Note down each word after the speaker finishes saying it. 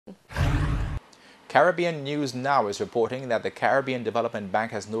Caribbean News Now is reporting that the Caribbean Development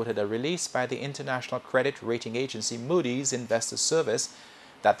Bank has noted a release by the international credit rating agency Moody's Investor Service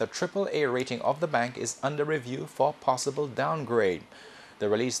that the AAA rating of the bank is under review for possible downgrade. The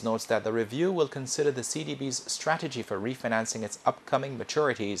release notes that the review will consider the CDB's strategy for refinancing its upcoming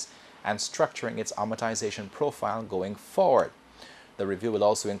maturities and structuring its amortization profile going forward. The review will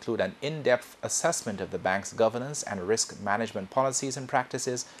also include an in-depth assessment of the bank's governance and risk management policies and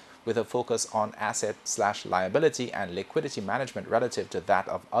practices, with a focus on asset/liability and liquidity management relative to that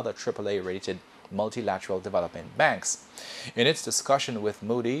of other AAA-rated multilateral development banks. In its discussion with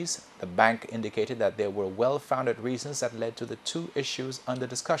Moody's, the bank indicated that there were well-founded reasons that led to the two issues under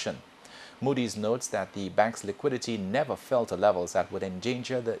discussion. Moody's notes that the bank's liquidity never fell to levels that would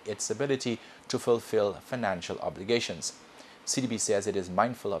endanger its ability to fulfill financial obligations. CDB says it is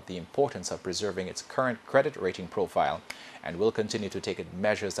mindful of the importance of preserving its current credit rating profile and will continue to take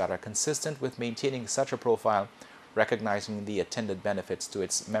measures that are consistent with maintaining such a profile, recognizing the attendant benefits to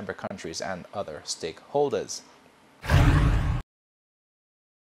its member countries and other stakeholders.